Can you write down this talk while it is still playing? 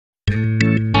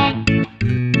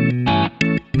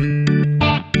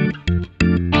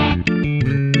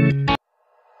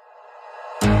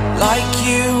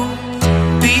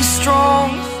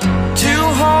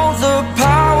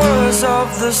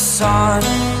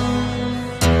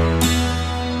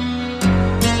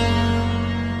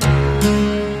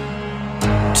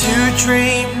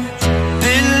dream,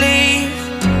 believe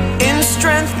in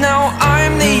strength. Now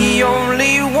I'm the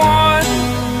only one,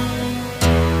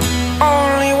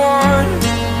 only one.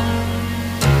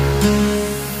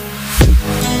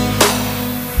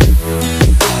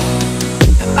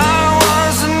 I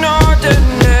was an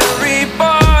ordinary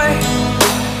boy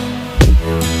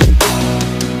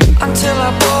until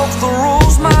I broke the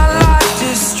rules, my life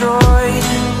destroyed,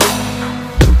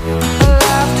 a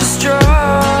life destroyed.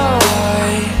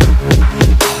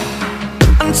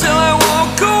 Until I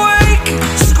walk awake,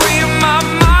 scream my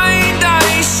mind,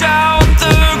 I shout,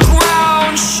 the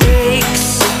ground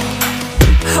shakes.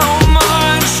 How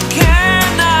much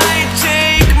can I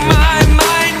take? My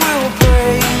mind will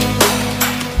break.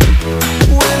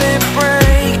 Will it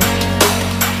break?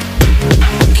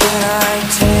 Can I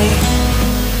take?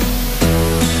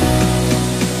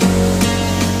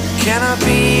 Can I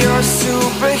be your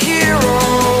superhero?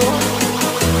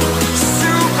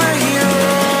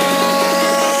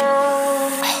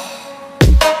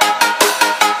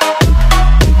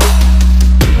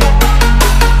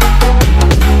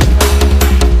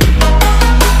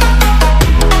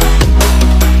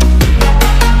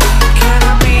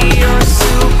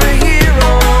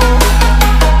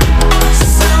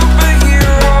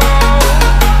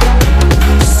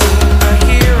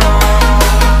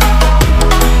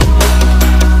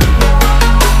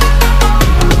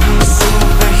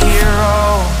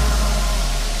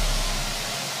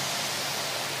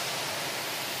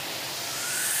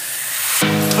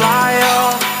 Fly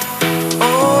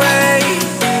away.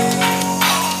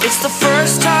 It's the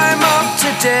first time of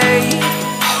today.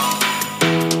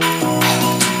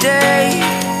 Today.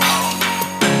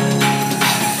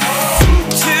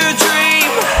 To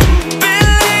dream,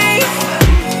 believe.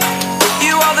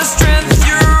 You are the strength,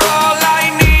 you're all I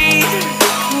need.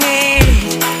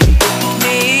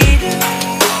 Need.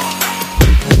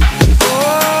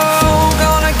 Oh,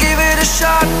 gonna give it a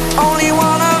shot. Only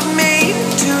one of me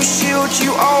to shield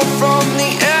you all from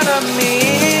the enemy.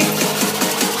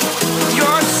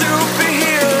 You're a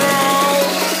superhero.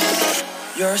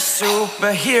 You're a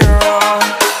superhero.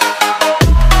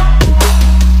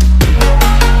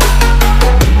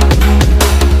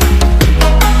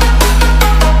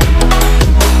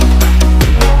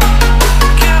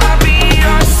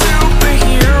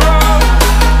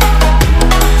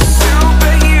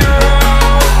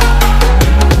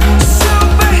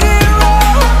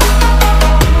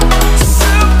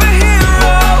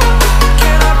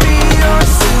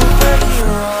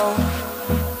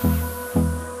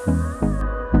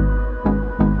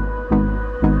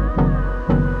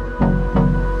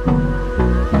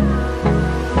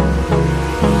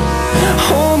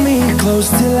 Close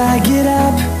till I get out